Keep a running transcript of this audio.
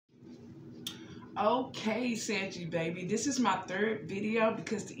Okay, Saggy baby, this is my third video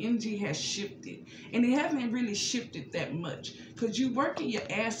because the energy has shifted, and it hasn't really shifted that much because you working your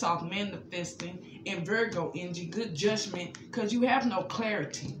ass off manifesting in Virgo energy, good judgment, because you have no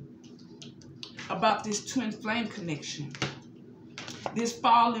clarity about this twin flame connection. This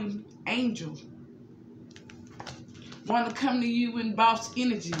fallen angel want to come to you in boss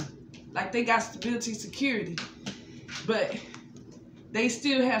energy, like they got stability, security, but they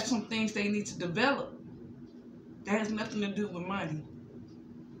still have some things they need to develop that has nothing to do with money.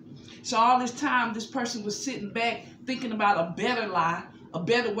 So all this time, this person was sitting back thinking about a better lie, a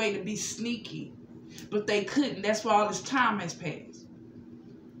better way to be sneaky, but they couldn't. That's why all this time has passed.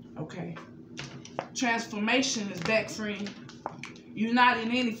 Okay. Transformation is back, friend. You're not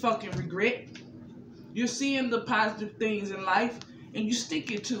in any fucking regret. You're seeing the positive things in life, and you're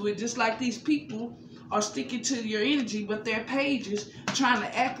sticking to it, just like these people are sticking to your energy, but their pages trying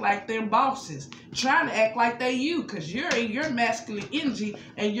to act like they're bosses, trying to act like they you, because you're in your masculine energy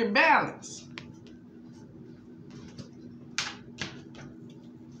and you're balanced.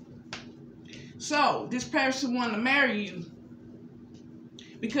 So this person want to marry you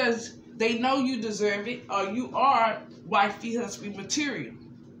because they know you deserve it, or you are wifey husband material.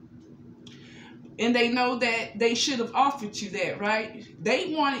 And they know that they should have offered you that, right?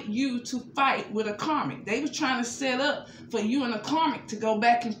 They wanted you to fight with a karmic. They were trying to set up for you and a karmic to go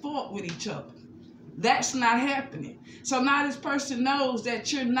back and forth with each other. That's not happening. So now this person knows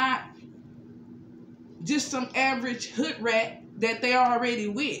that you're not just some average hood rat that they're already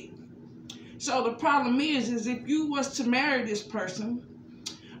with. So the problem is if you was to marry this person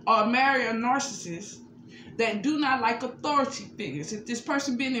or marry a narcissist that do not like authority figures, if this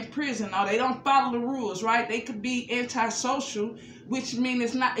person been in prison or they don't follow the rules, right? They could be antisocial, which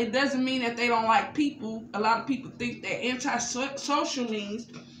means it doesn't mean that they don't like people. A lot of people think that antisocial means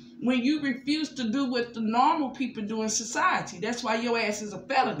when you refuse to do what the normal people do in society. That's why your ass is a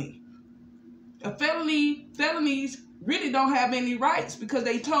felony. Felonies really don't have any rights because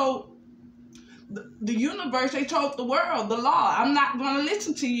they told the universe, they told the world, the law, I'm not going to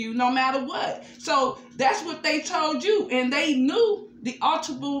listen to you no matter what. So that's what they told you. And they knew the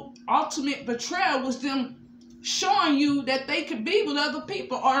ultimate betrayal was them showing you that they could be with other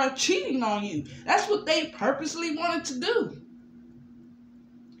people or cheating on you. That's what they purposely wanted to do.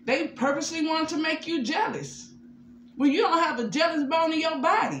 They purposely wanted to make you jealous. When you don't have a jealous bone in your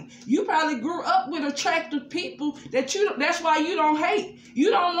body, you probably grew up with attractive people that's why you don't hate. You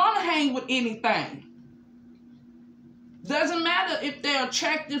don't want to hang with anything. Doesn't matter if they're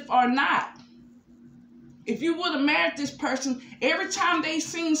attractive or not. If you would have married this person, every time they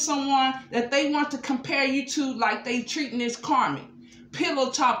seen someone that they want to compare you to, like they treating this karmic, pillow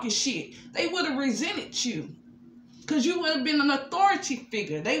talking shit, they would have resented you. Because you would have been an authority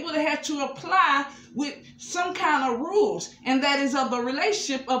figure. They would have had to apply with some kind of rules. And that is of a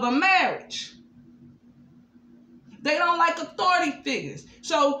relationship, of a marriage. They don't like authority figures.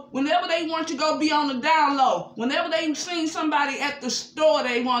 So whenever they want to go be on the down low, whenever they seen somebody at the store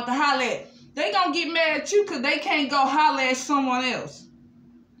they want to holler at, they going to get mad at you because they can't go holler at someone else.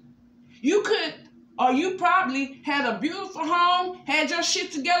 You could... Or you probably had a beautiful home, had your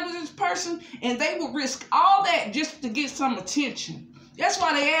shit together with this person, and they would risk all that just to get some attention. That's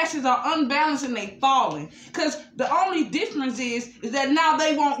why their asses are unbalanced and they falling. Because the only difference is that now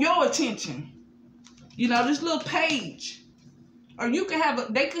they want your attention. You know, this little page. Or you could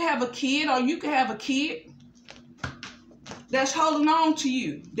have they could have a kid, or you could have a kid that's holding on to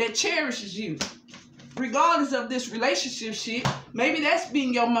you, that cherishes you. Regardless of this relationship shit, maybe that's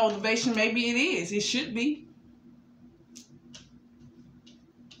been your motivation. Maybe it is. It should be.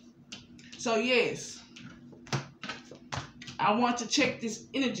 So yes, I want to check this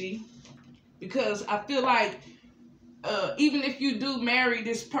energy because I feel like even if you do marry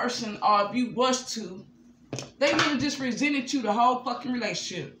this person, or if you was to, they would have just resented you the whole fucking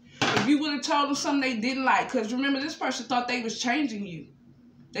relationship. If you would have told them something they didn't like, because remember, this person thought they was changing you,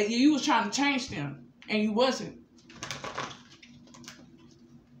 that you was trying to change them. And you wasn't.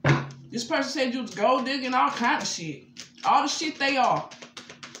 This person said you was gold digging, all kind of shit. All the shit they are.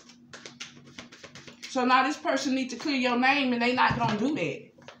 So now this person needs to clear your name, and they not going to do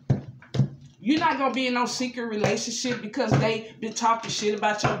that. You're not going to be in no secret relationship because they been talking shit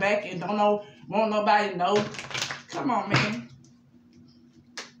about your back and want nobody to know. Come on, man.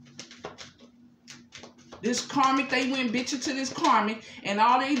 This karmic, they went bitching to this karmic, and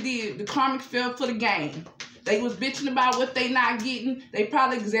all they did, the karmic fell for the game. They was bitching about what they not getting. They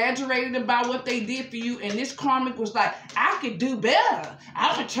probably exaggerated about what they did for you, and this karmic was like, I could do better.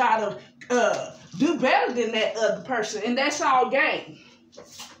 I would try to do better than that other person, and that's all game.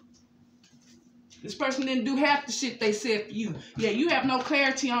 This person didn't do half the shit they said for you. Yeah, you have no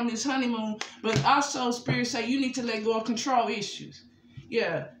clarity on this honeymoon, but also Spirit say you need to let go of control issues.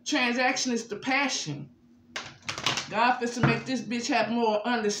 Yeah, transaction is the passion. God wants to make this bitch have more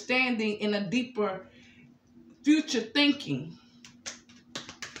understanding and a deeper future thinking.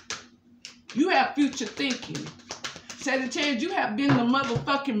 You have future thinking. Sagittarius, you have been the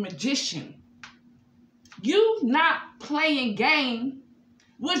motherfucking magician. You not playing game.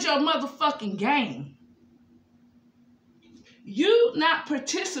 What's your motherfucking game? You not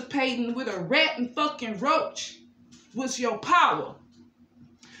participating with a rat and fucking roach. What's your power?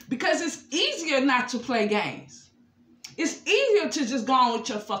 Because it's easier not to play games. It's easier to just go on with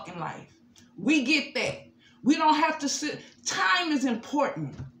your fucking life. We get that. We don't have to sit. Time is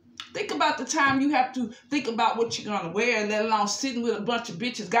important. Think about the time you have to think about what you're going to wear, let alone sitting with a bunch of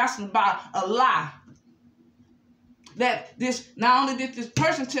bitches gossiping about a lie. That this, not only did this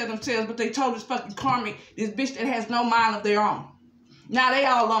person tell themselves, but they told this fucking karmic, this bitch that has no mind of their own. Now they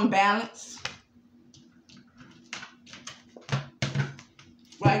all unbalanced.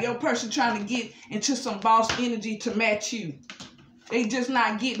 While your person trying to get into some boss energy to match you. They just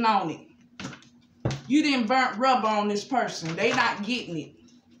not getting on it. You didn't burnt rubber on this person. They not getting it.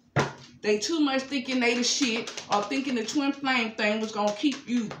 They too much thinking they the shit or thinking the twin flame thing was going to keep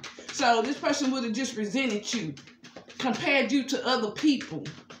you. So this person would have just resented you. Compared you to other people.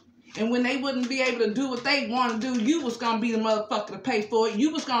 And when they wouldn't be able to do what they want to do, you was going to be the motherfucker to pay for it.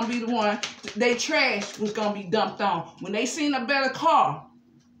 You was going to be the one they trash was going to be dumped on. When they seen a better car,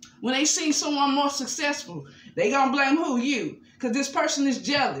 when they seen someone more successful, they going to blame who? You. Because this person is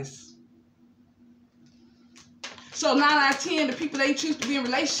jealous. So 9 out of 10, the people they choose to be in a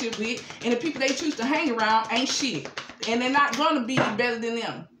relationship with and the people they choose to hang around ain't shit. And they're not going to be better than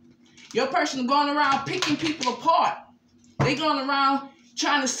them. Your person going around picking people apart. They going around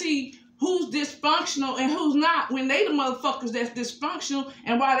trying to see who's dysfunctional and who's not when they the motherfuckers that's dysfunctional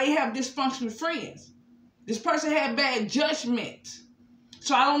and why they have dysfunctional friends. This person had bad judgment.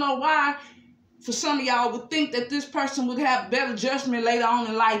 So I don't know why for some of y'all would think that this person would have better judgment later on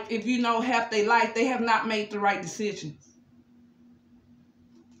in life if you know half their life they have not made the right decisions.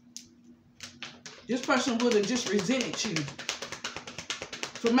 This person would have just resented you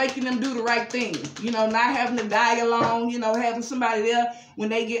for making them do the right thing. You know, not having to die alone, you know, having somebody there when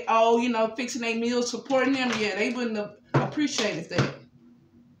they get old, you know, fixing their meals, supporting them. Yeah, they wouldn't have appreciated that.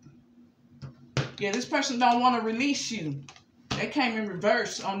 Yeah, this person don't want to release you. They came in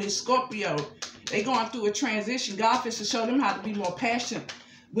reverse on this Scorpio. They going through a transition. God wants to show them how to be more passionate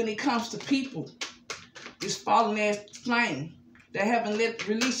when it comes to people. This fallen ass flame. They haven't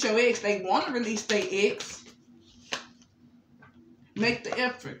release your ex. They want to release their ex. Make the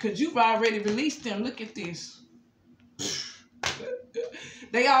effort, because you've already released them. Look at this.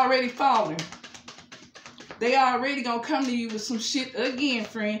 They already falling. They already gonna come to you with some shit again,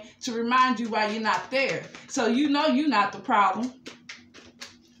 friend, to remind you why you're not there. So you know you're not the problem.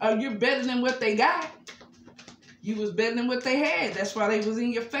 Or you're better than what they got. You was better than what they had. That's why they was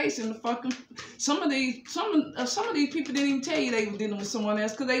in your face in the fucking... Some of these people didn't even tell you they were dealing with someone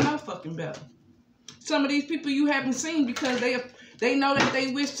else because they know fucking better. Some of these people you haven't seen because they know that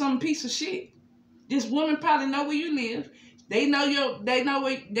they wish some piece of shit. This woman probably know where you live. They know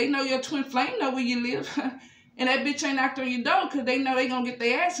your twin flame know where you live. And that bitch ain't knocked on your door because they know they gonna get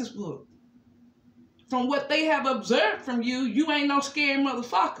their asses whooped. From what they have observed from you, you ain't no scary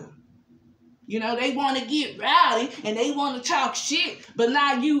motherfucker. You know, they want to get rowdy and they want to talk shit, but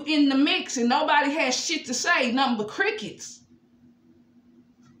now you in the mix and nobody has shit to say, nothing but crickets.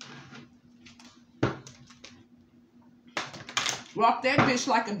 Walk that bitch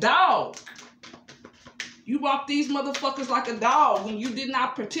like a dog. You walk these motherfuckers like a dog when you did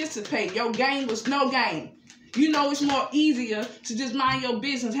not participate. Your game was no game. You know it's more easier to just mind your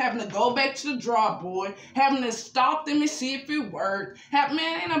business, having to go back to the drawing board, having to stalk them and see if it worked.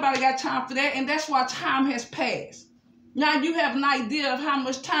 Man, ain't nobody got time for that, and that's why time has passed. Now you have an idea of how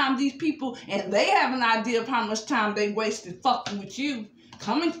much time these people, and they have an idea of how much time they wasted fucking with you,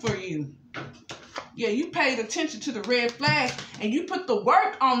 coming for you. Yeah, you paid attention to the red flags, and you put the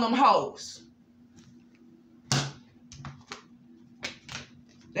work on them hoes.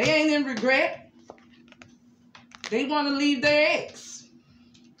 They ain't in regret. They want to leave their ex.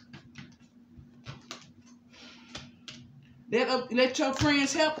 Let your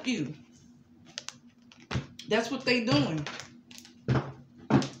friends help you. That's what they doing.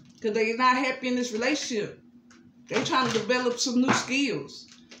 Because they're not happy in this relationship. They trying to develop some new skills.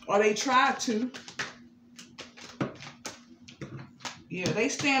 Or they try to. Yeah, they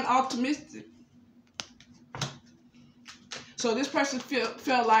stand optimistic. So this person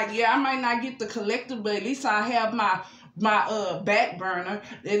felt like, yeah, I might not get the collective, but at least I have my back burner.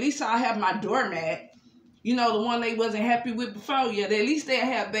 At least I have my doormat. You know, the one they wasn't happy with before. Yeah, at least they'll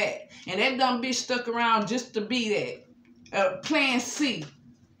have that. And that dumb bitch stuck around just to be that. Plan C.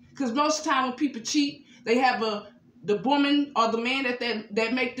 Because most of the time when people cheat, they have the woman or the man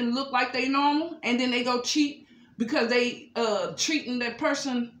that make them look like they normal, and then they go cheat because they treating that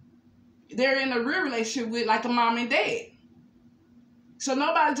person they're in a real relationship with like a mom and dad. So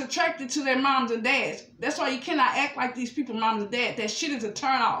nobody's attracted to their moms and dads. That's why you cannot act like these people, moms and dads. That shit is a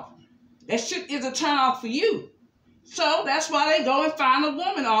turn off. That shit is a turn off for you. So that's why they go and find a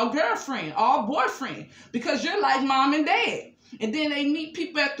woman or a girlfriend or a boyfriend, because you're like mom and dad. And then they meet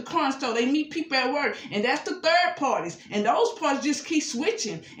people at the corner store. They meet people at work. And that's the third parties. And those parties just keep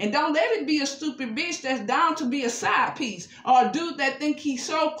switching. And don't let it be a stupid bitch that's down to be a side piece. Or a dude that think he's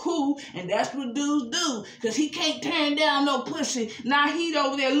so cool. And that's what dudes do. Because he can't turn down no pussy. Now he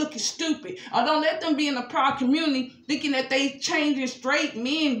over there looking stupid. Or don't let them be in the proud community thinking that they changing straight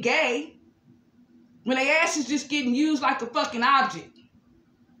men gay. When their ass is just getting used like a fucking object.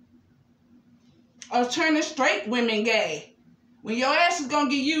 Or turning straight women gay. When your ass is going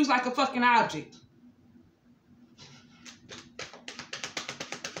to get used like a fucking object.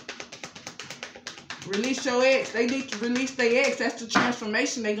 Release your ex. They need to release their ex. That's the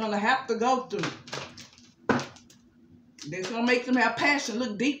transformation they're going to have to go through. That's going to make them have passion,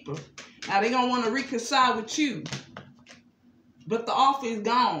 look deeper. Now they're going to want to reconcile with you. But the offer is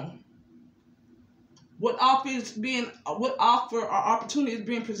gone. What offer or opportunity is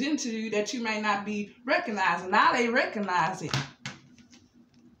being presented to you that you may not be recognizing? Now they recognize it.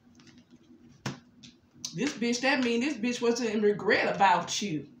 This bitch, that mean this bitch wasn't in regret about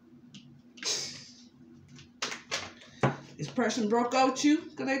you. This person broke out with you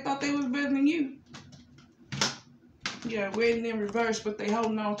because they thought they was better than you. Yeah, wedding in reverse, but they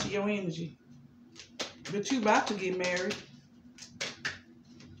holding on to your energy. But you about to get married.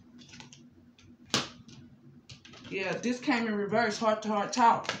 Yeah, this came in reverse, heart-to-heart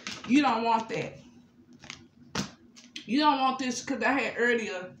talk. You don't want that. You don't want this because I had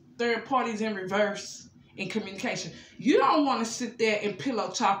earlier third parties in reverse in communication. You don't want to sit there and pillow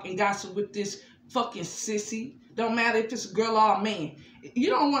talk and gossip with this fucking sissy. Don't matter if it's a girl or a man. You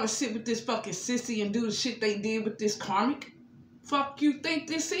don't want to sit with this fucking sissy and do the shit they did with this karmic. Fuck you think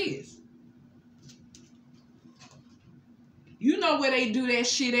this is? You know where they do that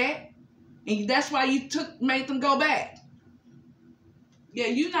shit at. And that's why you made them go back. Yeah,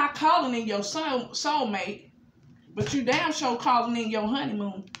 you not calling in your soulmate, but you damn sure calling in your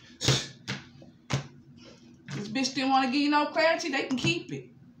honeymoon. This bitch didn't want to give you no clarity, they can keep it.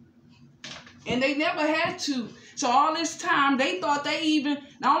 And they never had to. So all this time, they thought they even,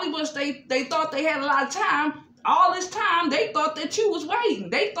 not only was they thought they had a lot of time, all this time, they thought that you was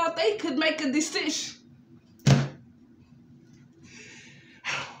waiting. They thought they could make a decision.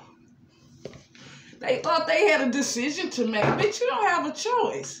 They thought they had a decision to make. Bitch, you don't have a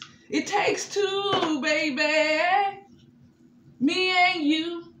choice. It takes two, baby. Me and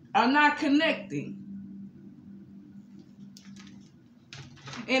you are not connecting.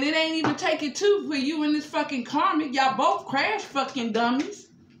 And it ain't even taking two for you and this fucking karmic. Y'all both crash fucking dummies.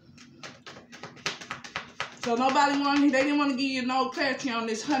 So they didn't want to give you no clarity on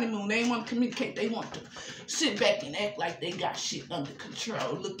this honeymoon. They didn't want to communicate. They want to sit back and act like they got shit under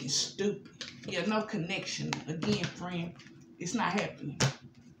control, looking stupid. Yeah, no connection. Again, friend, it's not happening.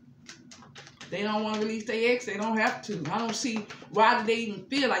 They don't want to release their ex. They don't have to. I don't see why do they even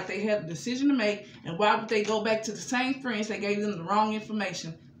feel like they have a decision to make, and why would they go back to the same friends that gave them the wrong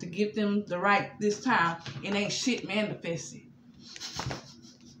information to give them the right this time, and ain't shit manifested.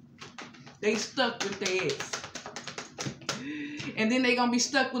 They stuck with their ex. And then they gonna be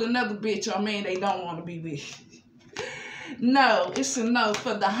stuck with another bitch or man they don't want to be with. No, it's a no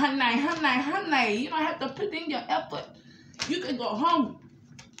for the honey. You don't have to put in your effort. You can go home.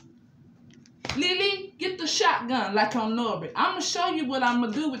 Lily, get the shotgun like on Norbert. I'm going to show you what I'm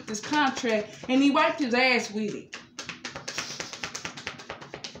going to do with this contract. And he wiped his ass with it.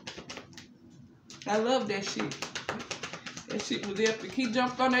 I love that shit. That shit was epic. He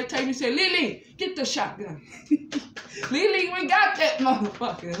jumped on that table and said, Lily, get the shotgun. Lily, we got that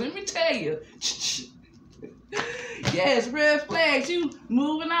motherfucker. Let me tell you. Yes, red flags. You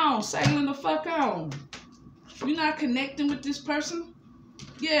moving on, sailing the fuck on. You're not connecting with this person?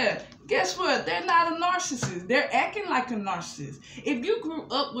 Yeah. Guess what? They're not a narcissist. They're acting like a narcissist. If you grew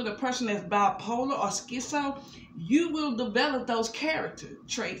up with a person that's bipolar or schizo, you will develop those character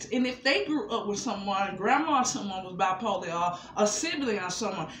traits. And if they grew up with someone, grandma or someone was bipolar, or a sibling or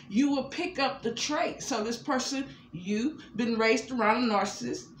someone, you will pick up the traits. So this person, you've been raised around a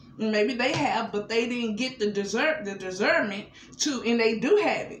narcissist. Maybe they have, but they didn't get the discernment to, and they do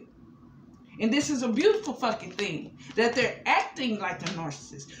have it. And this is a beautiful fucking thing, that they're acting like a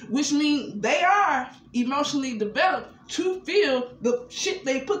narcissist, which means they are emotionally developed to feel the shit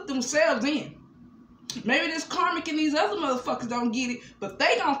they put themselves in. Maybe this karmic and these other motherfuckers don't get it, but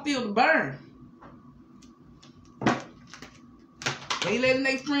they gonna feel the burn. They letting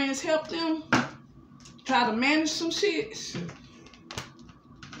their friends help them try to manage some shit.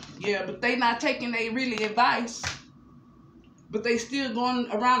 Yeah, but they not taking their really advice. But they still going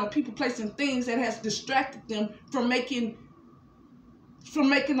around the people, placing things that has distracted them from making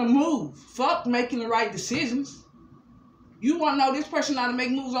a move. Fuck making the right decisions. You want to know this person how to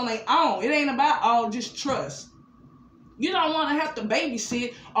make moves on their own. It ain't about all just trust. You don't want to have to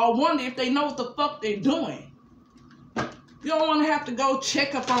babysit or wonder if they know what the fuck they're doing. You don't want to have to go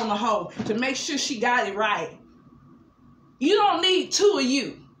check up on the hoe to make sure she got it right. You don't need two of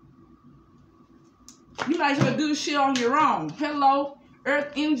you. You might as well do this shit on your own. Hello,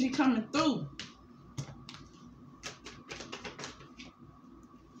 earth energy coming through.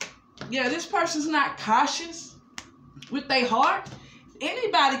 Yeah, this person's not cautious with their heart.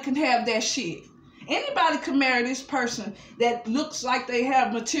 Anybody can have that shit. Anybody can marry this person that looks like they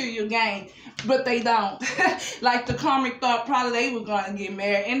have material gain, but they don't. Like the karmic thought probably they were going to get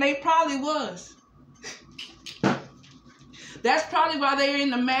married, and they probably was. That's probably why they're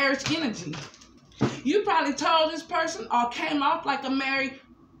in the marriage energy. You probably told this person or came off like a married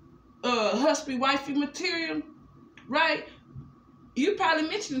husband-wifey material, right? You probably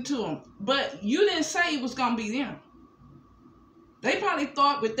mentioned it to them, but you didn't say it was going to be them. They probably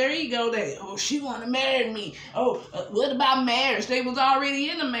thought with their ego that, oh, she want to marry me. Oh, what about marriage? They was already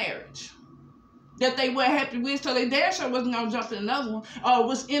in a marriage that they were happy with, so they damn sure wasn't going to jump in another one, or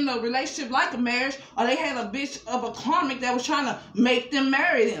was in a relationship like a marriage, or they had a bitch of a karmic that was trying to make them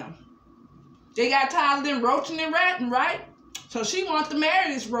marry them. They got tired of them roaching and ratting, right? So she wants to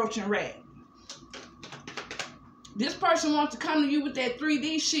marry this roach and rat. This person wants to come to you with that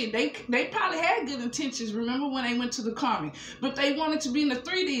 3D shit. They probably had good intentions, remember, when they went to the karmic. But they wanted to be in the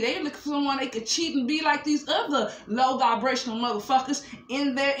 3D. They looking for someone they could cheat and be like these other low vibrational motherfuckers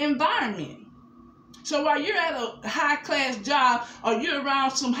in their environment. So while you're at a high-class job or you're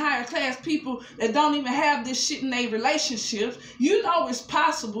around some higher-class people that don't even have this shit in their relationships, you know it's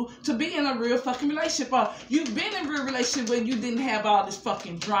possible to be in a real fucking relationship. Or you've been in a real relationship where you didn't have all this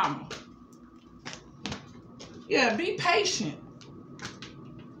fucking drama. Yeah, be patient.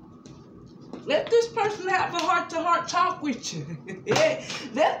 Let this person have a heart-to-heart talk with you.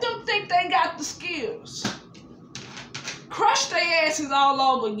 Let them think they got the skills. Crush their asses all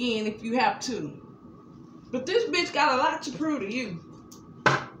over again if you have to. But this bitch got a lot to prove to you.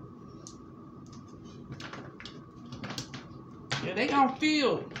 Yeah, they gonna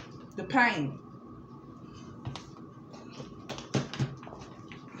feel the pain.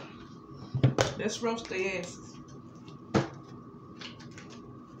 Let's roast their asses.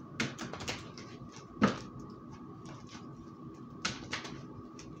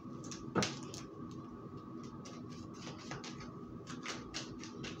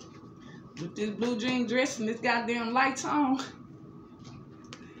 With this blue jean dress and this goddamn lights on.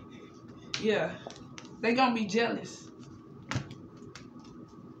 Yeah, they gonna be jealous.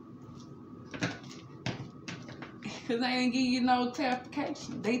 Because they ain't give you no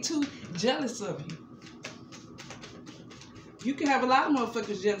clarification. They too jealous of you. You can have a lot of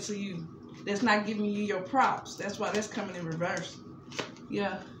motherfuckers jealous of you that's not giving you your props. That's why that's coming in reverse.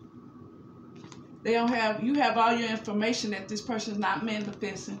 Yeah. They don't have, you have all your information that this person's not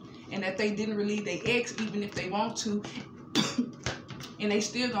manifesting and that they didn't relieve their ex even if they want to. And they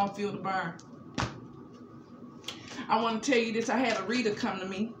still gonna feel the burn. I want to tell you this. I had a reader come to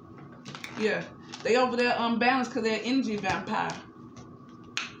me. Yeah. They over there unbalanced because they're an energy vampire.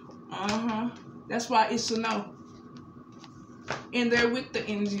 That's why it's a no. And they're with the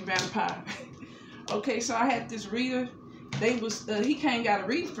energy vampire. Okay, so I had this reader. They was he came got a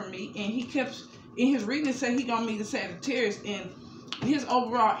reading from me, and he kept in his reading said he gonna meet a Sagittarius, and his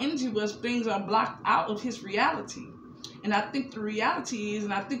overall energy was things are blocked out of his reality. And I think the reality is,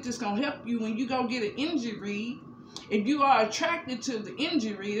 and I think this gonna help you when you go get an energy read. If you are attracted to the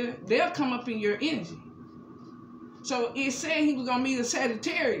energy reader, they'll come up in your energy. So it said he was going to meet a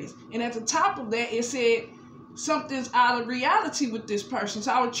Sagittarius. And at the top of that, it said something's out of reality with this person.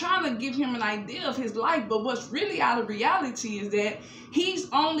 So I was trying to give him an idea of his life, but what's really out of reality is that he's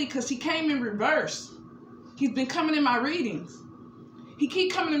only, because he came in reverse. He's been coming in my readings. He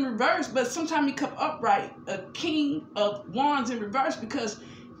keep coming in reverse, but sometimes he come upright, a king of wands in reverse, because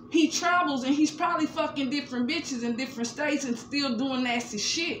he travels and he's probably fucking different bitches in different states and still doing nasty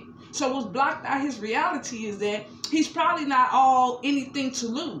shit. So what's blocked out his reality is that he's probably not all anything to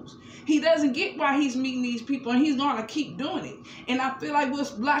lose. He doesn't get why he's meeting these people, and he's going to keep doing it. And I feel like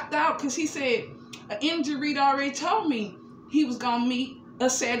what's blocked out, because he said an energy reader already told me he was going to meet a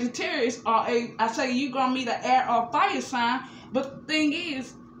Sagittarius, or I say you're going to meet an air or fire sign. But the thing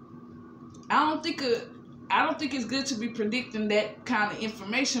is, I don't think it's good to be predicting that kind of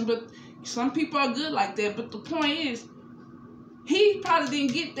information, but some people are good like that. But the point is, he probably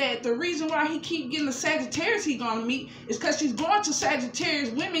didn't get that. The reason why he keep getting the Sagittarius he's gonna meet is because he's going to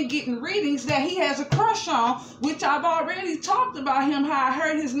Sagittarius women getting readings that he has a crush on, which I've already talked about him, how I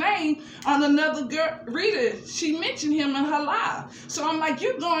heard his name on another girl reader. She mentioned him in her live. So I'm like,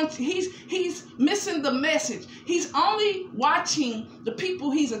 he's missing the message. He's only watching the people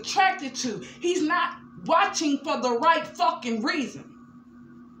he's attracted to. He's not watching for the right fucking reason.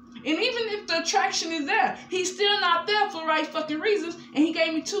 And even if the attraction is there, he's still not there for the right fucking reasons. And he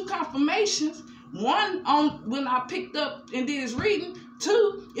gave me 2 confirmations. One on when I picked up and did his reading.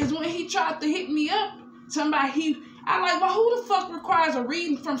 2 is when he tried to hit me up. I like, well, who the fuck requires a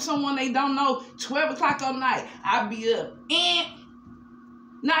reading from someone they don't know 12 o'clock at night? I be up. And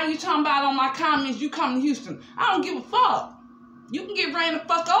now you talking about on my comments, you come to Houston. I don't give a fuck. You can get ran the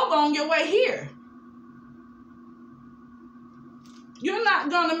fuck over on your way here. You're not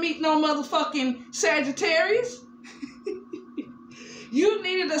gonna meet no motherfucking Sagittarius. You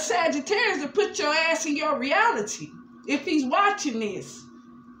needed a Sagittarius to put your ass in your reality. If he's watching this,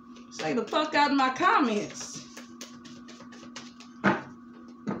 say the fuck out of my comments.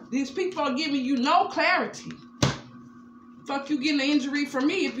 These people are giving you no clarity. Fuck you getting an injury from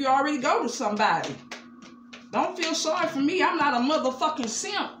me if you already go to somebody. Don't feel sorry for me. I'm not a motherfucking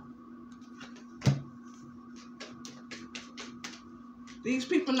simp. These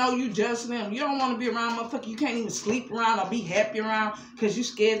people know you judge them. You don't want to be around motherfucker you can't even sleep around or be happy around because you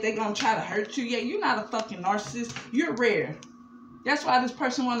scared they're going to try to hurt you. Yeah, you're not a fucking narcissist. You're rare. That's why this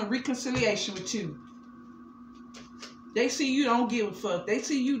person want a reconciliation with you. They see you don't give a fuck. They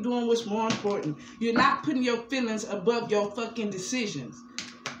see you doing what's more important. You're not putting your feelings above your fucking decisions.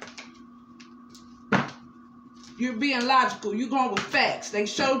 You're being logical. You're going with facts. They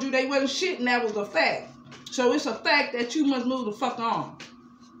showed you they wasn't shit and that was a fact. So it's a fact that you must move the fuck on.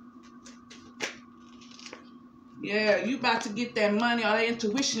 Yeah, you about to get that money. All that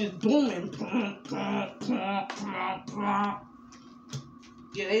intuition is booming.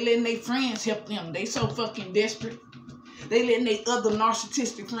 Yeah, they letting their friends help them. They so fucking desperate. They letting their other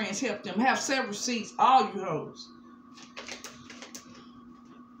narcissistic friends help them. Have several seats, all you hoes.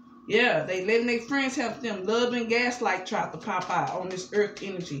 Yeah, they letting their friends help them. Love and gaslight tried to pop out on this earth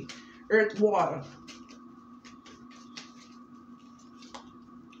energy. Earth water.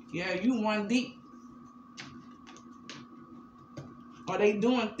 Yeah, you one deep. Or they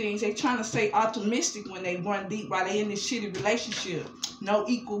doing things, they trying to stay optimistic when they one deep while they in this shitty relationship. No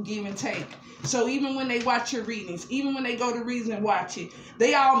equal give and take. So even when they watch your readings, even when they go to readings and watch it,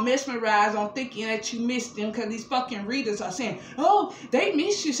 they all mesmerized on thinking that you missed them because these fucking readers are saying, oh, they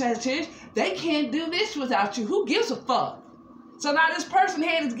miss you, Sagittarius. They can't do this without you. Who gives a fuck? So now this person's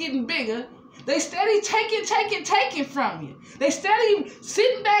head is getting bigger. They steady taking from you. They steady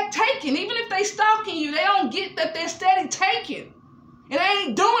sitting back taking. Even if they stalking you, they don't get that they're steady taking. And they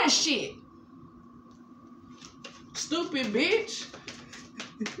ain't doing shit. Stupid bitch.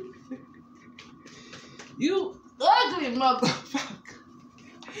 You ugly motherfucker.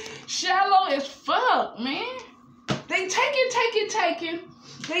 Shallow as fuck, man. They taking.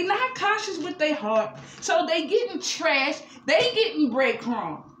 They not cautious with their heart. So they getting trashed. They getting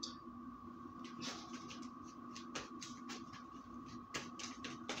breadcrumbs.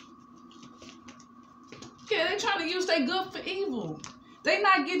 Yeah, they trying to use their good for evil. They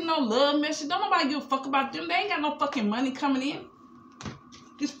not getting no love message. Don't nobody give a fuck about them. They ain't got no fucking money coming in.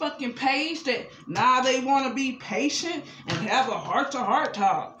 This fucking page that now they want to be patient and have a heart-to-heart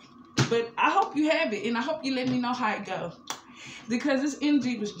talk. But I hope you have it, and I hope you let me know how it goes. Because this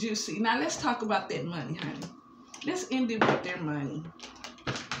energy was juicy. Now let's talk about that money, honey. Let's end it with their money.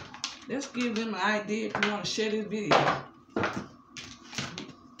 Let's give them an idea if you want to share this video.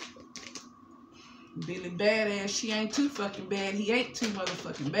 Billy badass, she ain't too fucking bad. He ain't too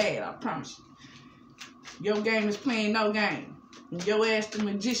motherfucking bad, I promise you. Your game is playing no game. And your ass the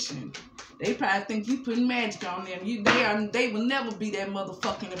magician. They probably think you putting magic on them. They will never be that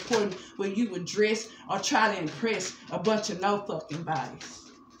motherfucking important where you would dress or try to impress a bunch of no fucking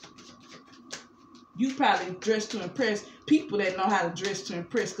bodies. You probably dress to impress people that know how to dress to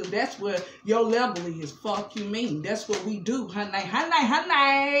impress, because that's where your level is. Fuck you mean. That's what we do, honey, honey,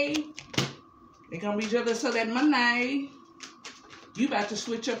 honey. They gonna be jealous of that money. You about to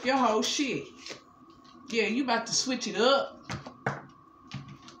switch up your whole shit. Yeah, you about to switch it up.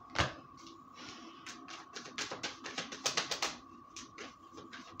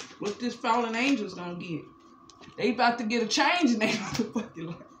 What this fallen angel's gonna get? They about to get a change in their motherfucking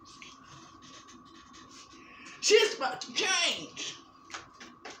life. Shit's about to change.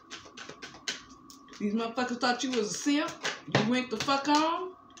 These motherfuckers thought you was a simp. You went the fuck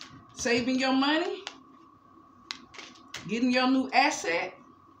on, saving your money, getting your new asset.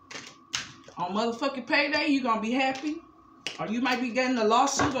 On motherfucking payday, you gonna be happy. Or you might be getting a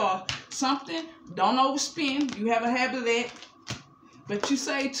lawsuit or something. Don't overspend. You have a habit of that. But you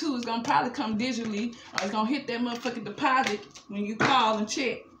say too, it's gonna probably come digitally, or it's gonna hit that motherfucking deposit when you call and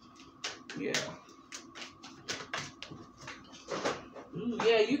check. Yeah. Ooh,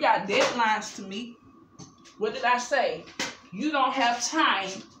 yeah, you got deadlines to meet. What did I say? You don't have time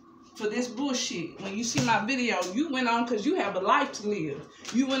for this bullshit. When you see my video, you went on because you have a life to live.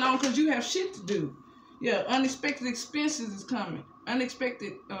 You went on because you have shit to do. Yeah, unexpected expenses is coming.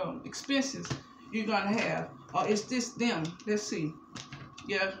 Unexpected expenses you're gonna have. Or is this them? Let's see.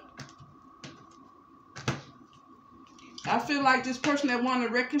 Yeah. I feel like this person that want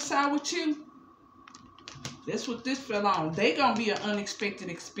to reconcile with you, that's what this fell on. They gonna be an unexpected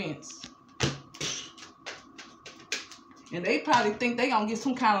expense. And they probably think they gonna get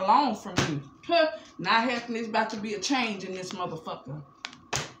some kind of loan from you. Huh, not happening. There's about to be a change in this motherfucker.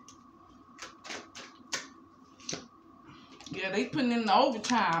 Yeah, they putting in the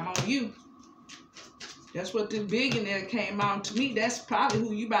overtime on you. That's what this billionaire came out to me. That's probably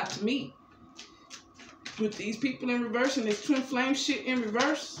who you about to meet. With these people in reverse and this twin flame shit in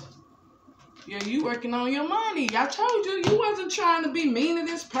reverse. Yeah, you working on your money. I told you, you wasn't trying to be mean to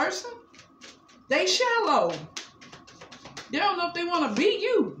this person. They shallow. They don't know if they want to be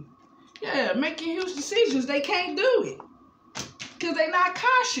you. Yeah, making huge decisions. They can't do it. Because they not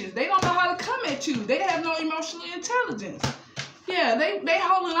cautious. They don't know how to come at you. They have no emotional intelligence. Yeah, they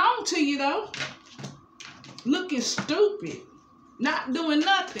holding on to you, though. Looking stupid. Not doing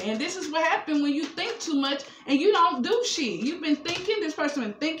nothing. And this is what happened when you think too much and you don't do shit. You've been thinking, this person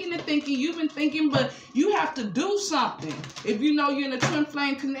been thinking and thinking, you've been thinking, but you have to do something if you know you're in a twin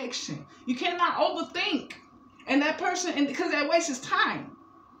flame connection. You cannot overthink. And that person, and because that wastes time.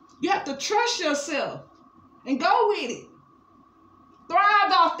 You have to trust yourself and go with it.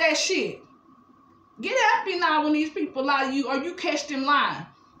 Thrive off that shit. Get happy now when these people lie to you or you catch them lying.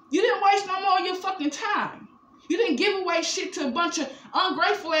 You didn't waste no more of your fucking time. You didn't give away shit to a bunch of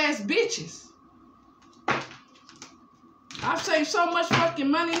ungrateful ass bitches. I've saved so much fucking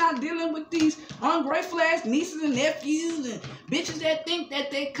money not dealing with these ungrateful ass nieces and nephews and bitches that think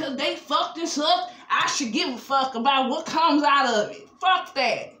that cause they fucked this up, I should give a fuck about what comes out of it. Fuck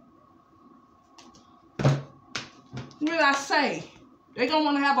that. What did I say? They're going to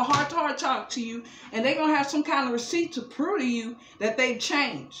want to have a heart-to-heart talk to you, and they're going to have some kind of receipt to prove to you that they've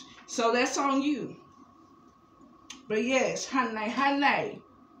changed. So that's on you. But yes, honey,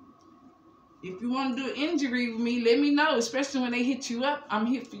 if you want to do an injury with me, let me know, especially when they hit you up. I'm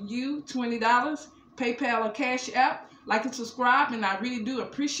here for you, $20, PayPal or Cash App. Like and subscribe, and I really do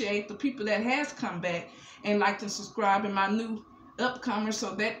appreciate the people that has come back and like and subscribe in my new upcomers.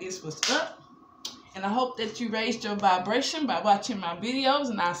 So that is what's up. And I hope that you raised your vibration by watching my videos,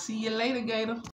 and I'll see you later, Gator.